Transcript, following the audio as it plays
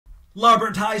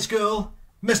Larbert High School,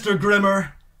 Mr.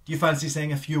 Grimmer, do you fancy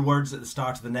saying a few words at the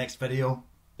start of the next video?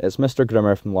 It's Mr.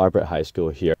 Grimmer from Larbert High School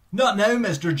here. Not now,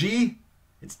 Mr. G.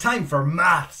 It's time for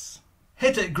maths.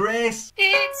 Hit it, Grace.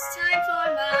 It's time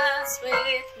for maths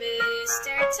with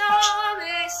Mr.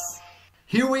 Thomas.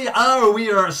 Here we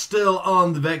are still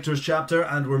on the vectors chapter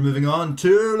and we're moving on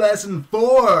to lesson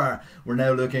 4. We're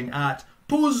now looking at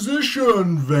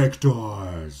position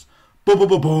vectors. Boom, boom,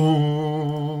 boom,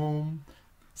 boom.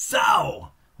 So,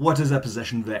 what is a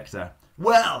position vector?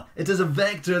 Well, it is a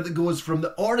vector that goes from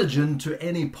the origin to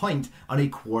any point on a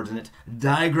coordinate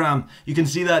diagram. You can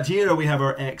see that here we have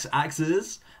our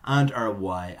x-axis and our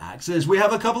y-axis. We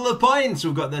have a couple of points.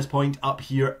 We've got this point up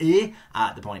here, A,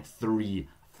 at the point 3,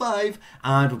 5,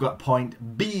 and we've got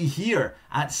point B here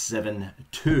at 7,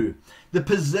 2. The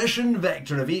position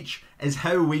vector of each is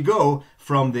how we go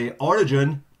from the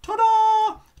origin,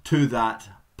 ta-da, to that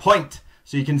point.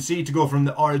 So you can see to go from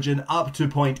the origin up to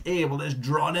point A, well, it's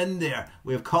drawn in there.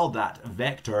 We've called that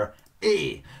vector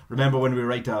A. Remember, when we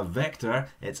write a vector,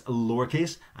 it's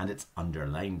lowercase and it's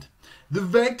underlined. The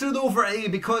vector though for A,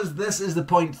 because this is the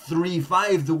point 3,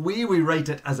 5, the way we write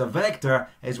it as a vector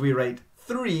is we write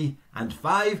 3 and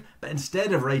 5, but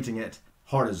instead of writing it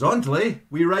horizontally,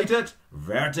 we write it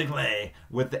vertically,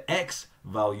 with the x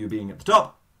value being at the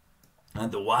top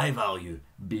and the y value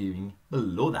being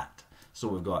below that. So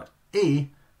we've got A,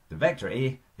 the vector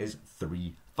A is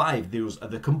 3, 5. Those are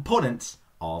the components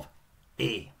of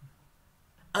A.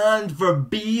 And for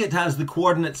B, it has the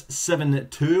coordinates 7,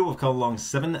 2. We've come along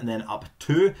 7 and then up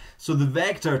 2. So the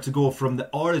vector to go from the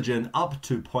origin up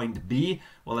to point B,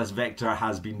 well, this vector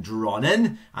has been drawn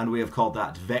in, and we have called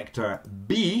that vector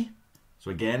B.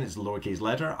 So again, it's a lowercase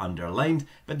letter, underlined.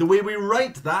 But the way we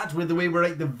write that, with the way we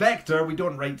write the vector, we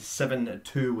don't write 7,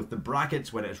 2 with the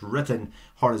brackets when it's written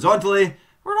horizontally.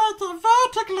 We write it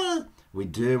vertically.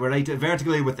 We write it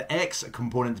vertically with the x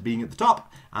component being at the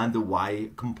top and the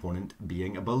y component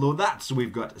being below that. So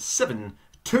we've got 7,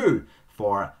 2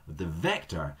 for the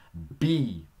vector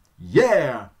B.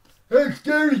 Yeah!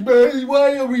 Excuse me,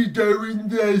 why are we doing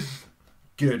this?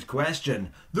 Good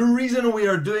question. The reason we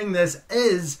are doing this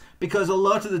is because a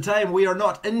lot of the time we are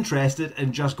not interested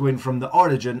in just going from the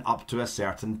origin up to a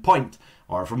certain point,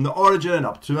 or from the origin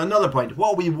up to another point.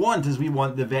 What we want is we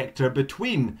want the vector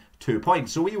between 2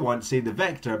 points. So we want, say, the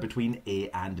vector between A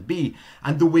and B.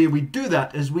 And the way we do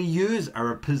that is we use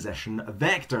our position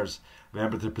vectors.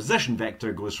 Remember, the position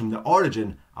vector goes from the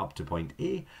origin up to point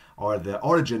A, or the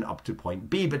origin up to point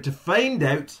B. But to find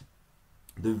out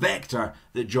the vector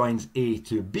that joins A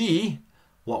to B,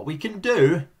 what we can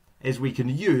do is we can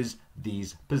use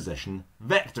these position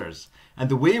vectors. And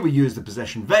the way we use the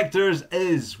position vectors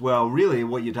is, well, really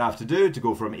what you'd have to do to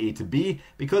go from A to B,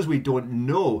 because we don't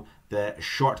know the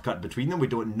shortcut between them, we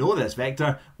don't know this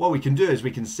vector, what we can do is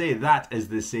we can say that is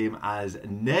the same as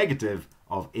negative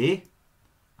of A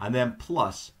and then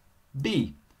plus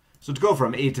B. So to go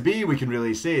from A to B, we can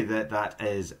really say that that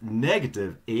is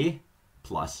negative A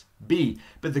plus B.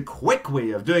 But the quick way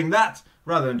of doing that,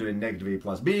 rather than doing negative A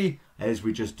plus B, is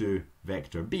we just do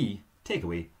vector B, take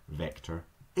away vector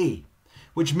A.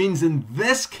 Which means in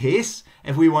this case,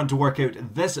 if we want to work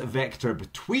out this vector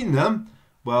between them,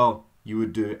 well, you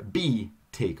would do B,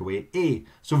 take away A.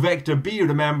 So vector B,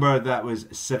 remember, that was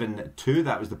 7, 2.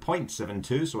 That was the point 7,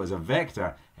 2. So as a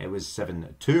vector, it was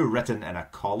 7, 2, written in a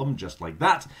column just like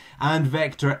that. And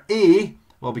vector A,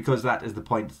 well, because that is the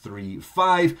point 3,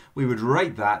 5, we would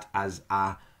write that as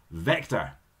a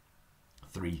vector.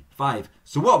 3, 5.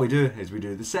 So what we do is we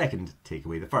do the second, take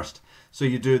away the first. So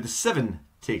you do the 7,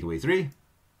 take away 3,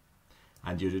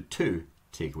 and you do 2,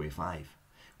 take away 5.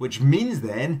 Which means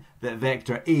then that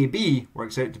vector AB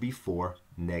works out to be 4,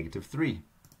 negative 3.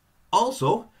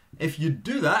 Also, if you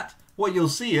do that, what you'll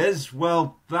see is,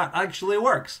 well, that actually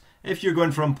works. If you're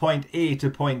going from point A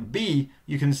to point B,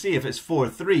 you can see if it's 4,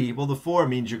 3, well, the 4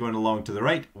 means you're going along to the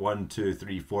right, 1, 2,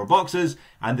 3, 4 boxes,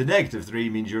 and the negative 3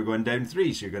 means you're going down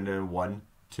 3, so you're going down 1,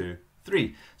 2,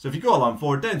 3. So if you go along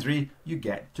 4, down 3, you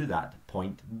get to that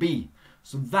point B.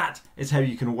 So that is how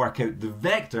you can work out the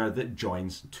vector that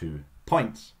joins 2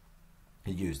 points.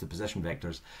 You use the position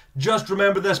vectors. Just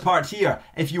remember this part here.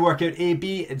 If you work out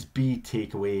AB, it's B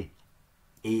take away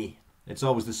A. It's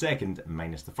always the second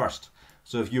minus the first.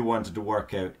 So if you wanted to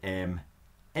work out MN,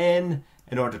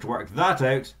 in order to work that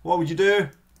out, what would you do? It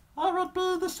would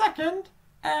be the second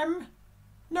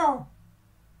no.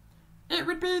 It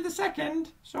would be the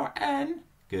second, so N.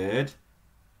 Good.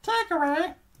 Take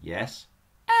away. Yes.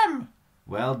 M.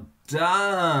 Well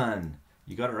done.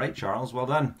 You got it right, Charles. Well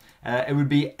done. It would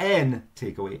be N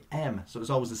take away M. So it's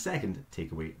always the second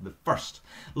take away the first.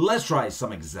 Let's try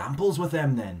some examples with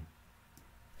them then.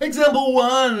 Example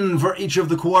 1 for each of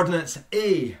the coordinates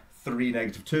A, 3,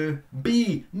 negative 2,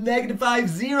 B, negative 5,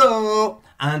 0,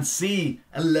 and C,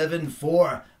 11,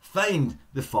 4. Find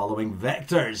the following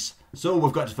vectors. So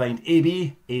we've got to find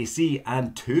AB, AC,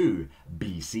 and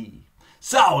 2BC.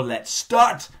 So let's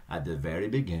start at the very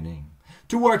beginning.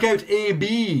 To work out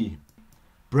AB,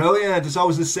 brilliant, it's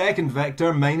always the second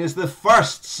vector minus the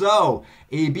first. So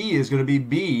AB is going to be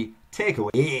B, take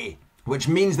away A. Which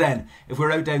means then, if we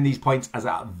write down these points as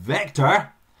a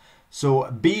vector,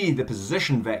 so B, the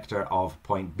position vector of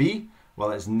point B, well,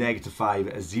 it's negative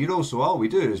 5, 0. So all we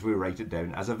do is we write it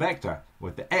down as a vector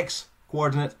with the x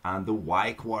coordinate and the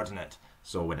y coordinate.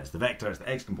 So when it's the vector, it's the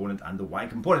x component and the y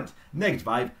component. Negative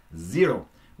 5, 0.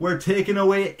 We're taking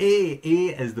away A.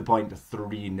 A is the point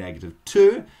 3, negative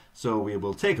 2. So we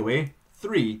will take away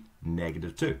 3,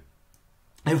 negative 2.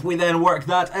 If we then work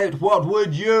that out, what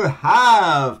would you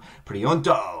have?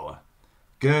 Pronto.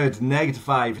 Good. Negative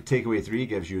 5 take away 3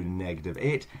 gives you negative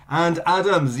 8. And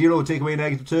Adam, 0 take away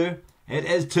negative 2. It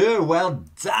is 2. Well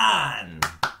done.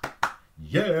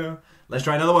 Yeah. Let's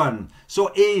try another one.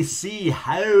 So AC,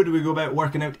 how do we go about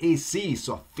working out AC?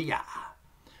 Sophia.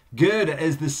 Good. It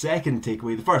is the second take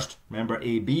away the first. Remember,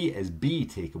 AB is B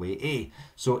take away A.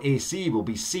 So AC will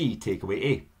be C take away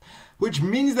A. Which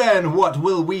means then, what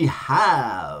will we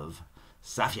have?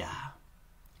 Safia.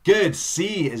 Good.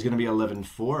 C is going to be 11,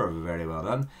 4. Very well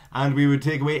done. And we would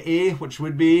take away A, which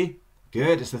would be,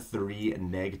 good, it's the 3,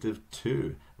 negative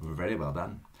 2. Very well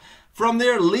done. From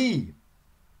there, Lee.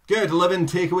 Good. 11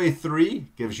 take away 3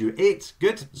 gives you 8.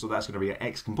 Good. So that's going to be an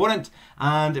X component.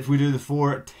 And if we do the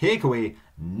 4 take away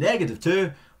negative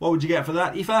 2, what would you get for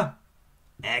that, Aoife?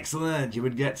 Excellent. You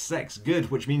would get 6. Good.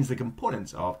 Which means the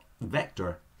components of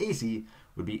vector AC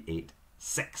would be 8,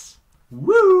 6.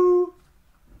 Woo!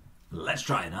 Let's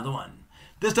try another one.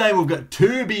 This time we've got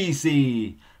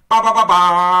 2BC. Ba ba ba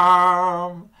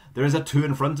ba. There is a 2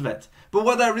 in front of it. But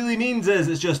what that really means is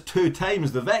it's just 2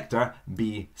 times the vector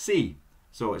BC.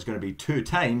 So it's going to be 2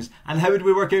 times. And how would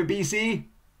we work out BC?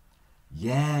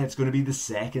 Yeah, it's going to be the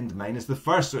second minus the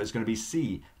first. So it's going to be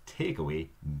C take away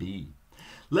B.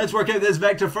 Let's work out this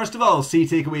vector first of all, C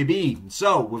take away B.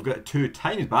 So we've got 2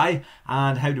 times by,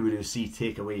 and how do we do C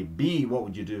take away B? What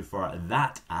would you do for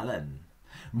that, Alan?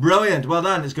 Brilliant, well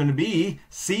done. It's going to be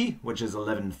C, which is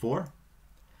 11, 4.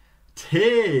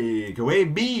 Take away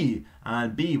B,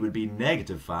 and B would be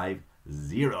negative 5,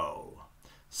 0.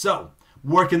 So,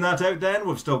 working that out then,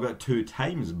 we've still got 2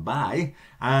 times by,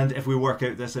 and if we work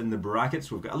out this in the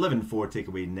brackets, we've got 11, 4 take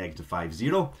away negative 5,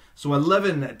 0. So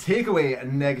 11 take away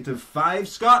negative 5,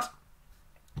 Scott.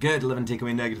 Good, 11 take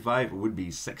away negative 5 would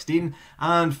be 16.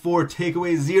 And 4 take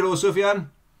away 0, Sufyan.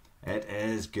 It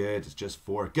is good, it's just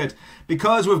 4. Good.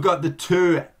 Because we've got the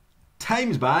 2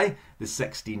 times by, the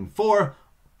 16, 4,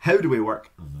 how do we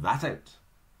work that out?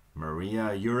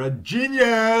 Maria, you're a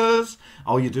genius!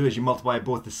 All you do is you multiply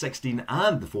both the 16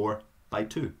 and the 4 by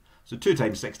 2. So 2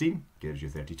 times 16 gives you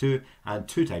 32, and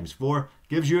 2 times 4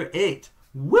 gives you 8.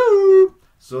 Woo!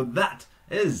 So that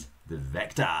is the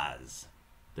vectors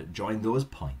that join those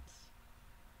points.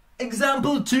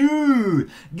 Example 2.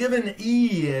 Given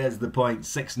E is the point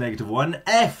 6, negative 1,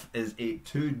 F is 8,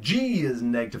 2, G is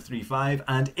negative 3, 5,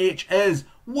 and H is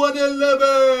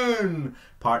 111.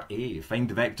 Part A, find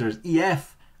the vectors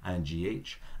EF and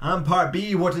GH. And part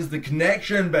B, what is the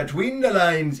connection between the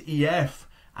lines EF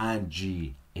and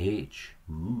GH?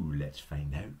 Ooh, let's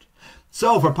find out.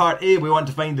 So for part A, we want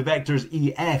to find the vectors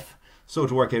EF. So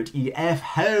to work out EF,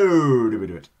 how do we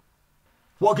do it?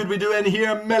 What could we do in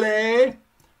here, Millie?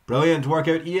 Brilliant, to work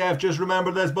out EF, just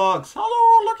remember this box.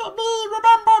 Hello, look at me,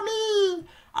 remember me.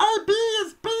 AB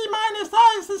is B minus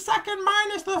I is the second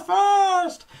minus the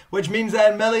first. Which means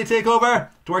then, Millie, take over.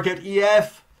 To work out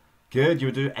EF, good, you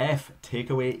would do F, take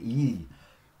away E.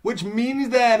 Which means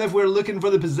then, if we're looking for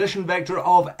the position vector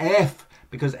of F,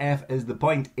 because F is the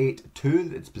point 8,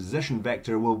 2, its position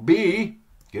vector will be,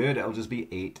 good, it'll just be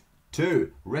 8,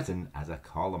 2, written as a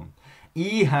column.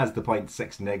 E has the point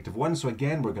 6, negative 1, so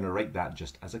again we're going to write that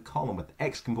just as a column with the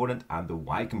X component and the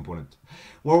Y component.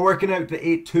 We're working out the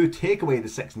 8, 2 take away the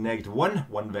 6, negative 1,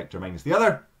 one vector minus the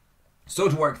other. So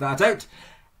to work that out,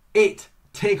 8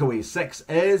 take away 6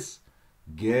 is,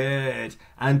 good,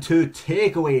 and 2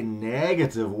 take away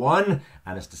negative 1,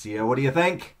 Anastasia, what do you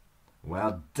think?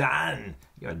 Well done,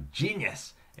 you're a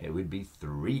genius. It would be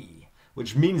 3,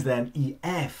 which means then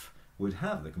EF would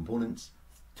have the components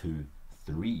 2,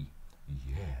 3.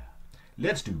 Yeah.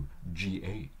 Let's do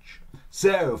GH.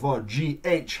 So for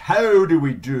GH, how do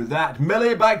we do that?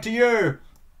 Millie, back to you.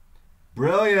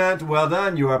 Brilliant. Well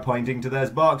done. You are pointing to this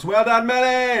box. Well done,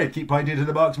 Millie. Keep pointing to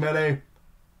the box, Millie.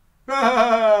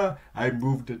 And I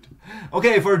moved it.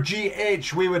 Okay, for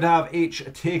GH, we would have H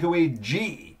take away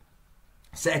G.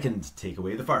 Second, take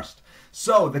away the first.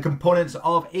 So the components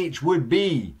of H would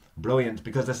be, brilliant,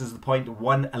 because this is the point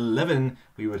 111,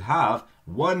 we would have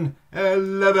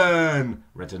 111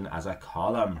 written as a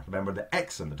column. Remember the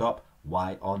X on the top,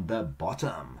 Y on the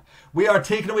bottom. We are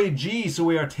taking away G, so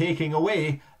we are taking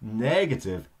away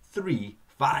negative 3,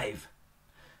 5.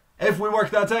 If we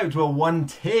work that out, well, 1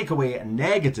 take away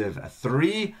negative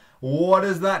 3, what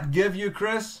does that give you,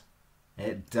 Chris?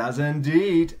 It does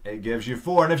indeed. It gives you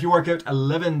 4. And if you work out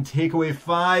 11 take away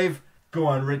 5, go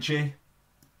on, Richie.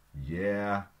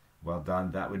 Yeah, well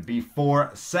done. That would be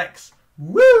 4, 6.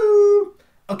 Woo!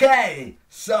 Okay,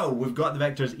 so we've got the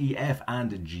vectors EF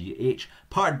and GH.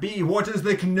 Part B, what is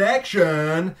the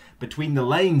connection between the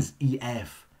lines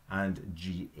EF and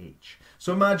GH?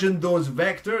 So imagine those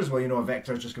vectors. Well, you know, a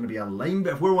vector is just going to be a line,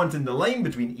 but if we're wanting the line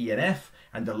between E and F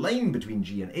and the line between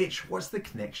G and H, what's the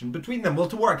connection between them? Well,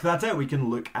 to work that out, we can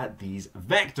look at these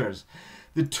vectors.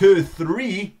 The 2,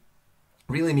 3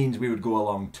 really means we would go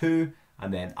along 2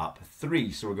 and then up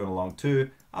 3. So we're going along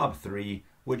 2, up 3,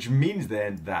 which means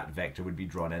then that vector would be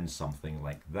drawn in something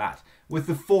like that. With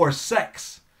the 4,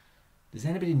 6, does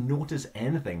anybody notice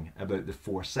anything about the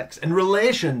 4, 6 in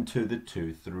relation to the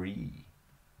 2, 3?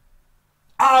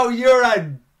 Oh, you're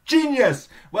a genius!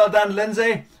 Well done,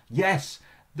 Lindsay. Yes,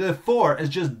 the 4 is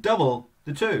just double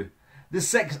the 2. The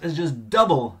 6 is just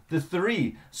double the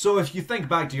 3. So if you think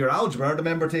back to your algebra,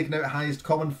 remember taking out highest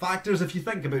common factors. If you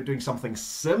think about doing something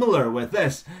similar with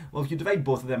this, well, if you divide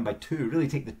both of them by 2, really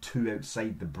take the 2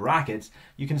 outside the brackets,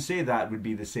 you can say that would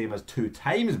be the same as 2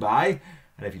 times by,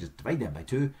 and if you just divide them by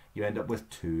 2, you end up with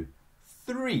 2,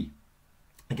 3.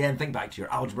 Again, think back to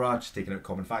your algebra, just taking out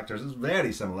common factors. It's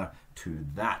very similar to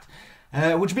that.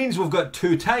 Which means we've got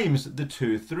 2 times the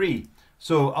 2, 3.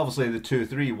 So obviously the 2,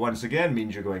 3 once again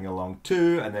means you're going along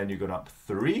 2 and then you're going up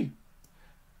 3.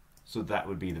 So that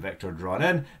would be the vector drawn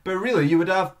in. But really you would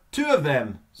have 2 of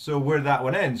them. So where that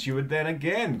one ends, you would then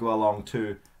again go along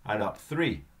 2 and up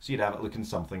 3. So you'd have it looking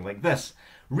something like this.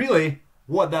 Really,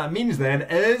 what that means then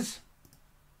is...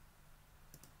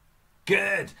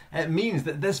 Good! It means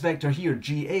that this vector here,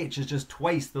 GH, is just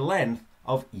twice the length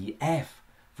of EF.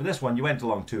 For this one, you went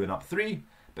along 2 and up 3.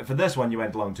 But for this one, you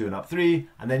went along 2 and up 3,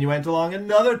 and then you went along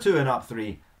another 2 and up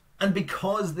 3. And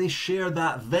because they share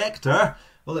that vector,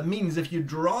 well, it means if you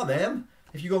draw them,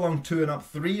 if you go along 2 and up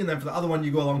 3, and then for the other one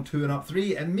you go along 2 and up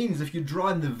 3, it means if you draw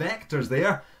in the vectors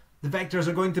there, the vectors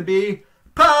are going to be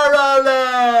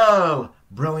parallel!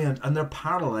 Brilliant. And they're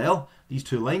parallel, these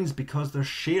two lines, because they're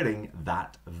sharing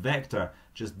that vector.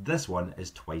 Just this one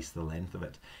is twice the length of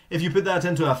it. If you put that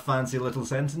into a fancy little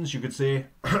sentence, you could say,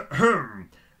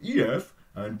 EF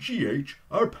and GH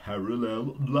are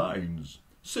parallel lines,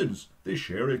 since they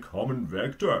share a common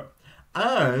vector.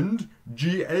 And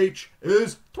GH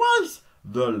is twice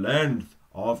the length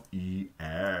of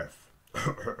EF.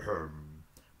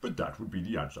 But that would be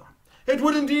the answer. It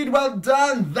would indeed. Well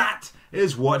done. That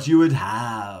is what you would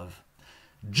have.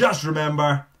 Just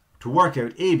remember, to work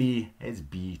out AB, it's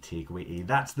B take away A.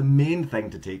 That's the main thing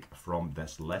to take from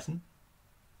this lesson.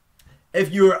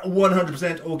 If you're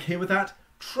 100% okay with that,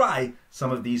 try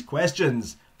some of these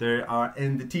questions. They are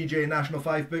in the TJ National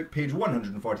 5 book, page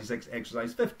 146,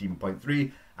 exercise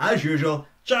 15.3. As usual,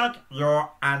 check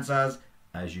your answers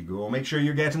as you go. Make sure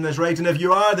you're getting this right, and if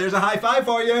you are, there's a high five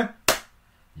for you.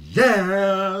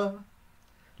 Yeah!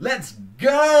 Let's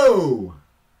go!